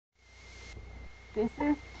This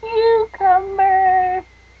is Cucumber.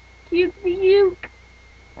 Cuke the Uke.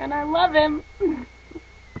 And I love him.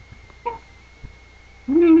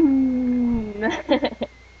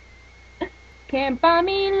 Can't buy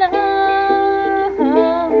me love.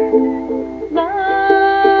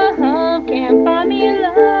 Love can't buy me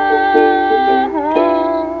love.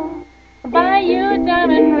 I'll buy you a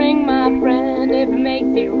diamond ring, my friend, if it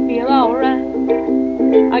makes you feel alright.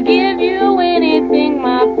 I'll give you anything,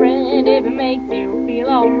 my friend, if it makes you feel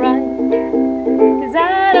alright. 'Cause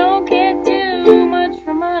I don't care too much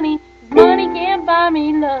for money, 'cause money can't buy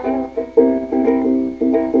me love.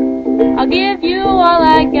 I'll give you all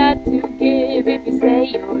I got to give if you say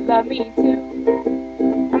you love me too.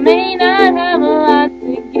 I may not have a lot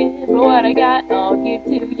to give, but what I got I'll give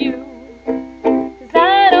to you. 'Cause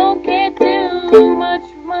I don't care too much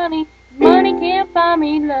for money, 'cause money can't buy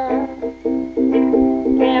me love.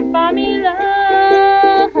 Can't buy me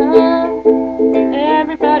love.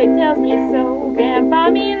 Everybody tells me so. Can't buy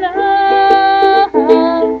me love.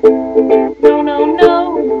 No, no, no,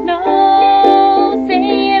 no. Say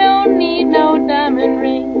you don't need no diamond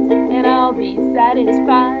rings, and I'll be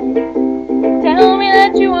satisfied. Tell me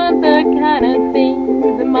that you want the kind of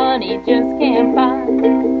things that money just can't buy.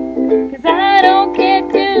 'Cause I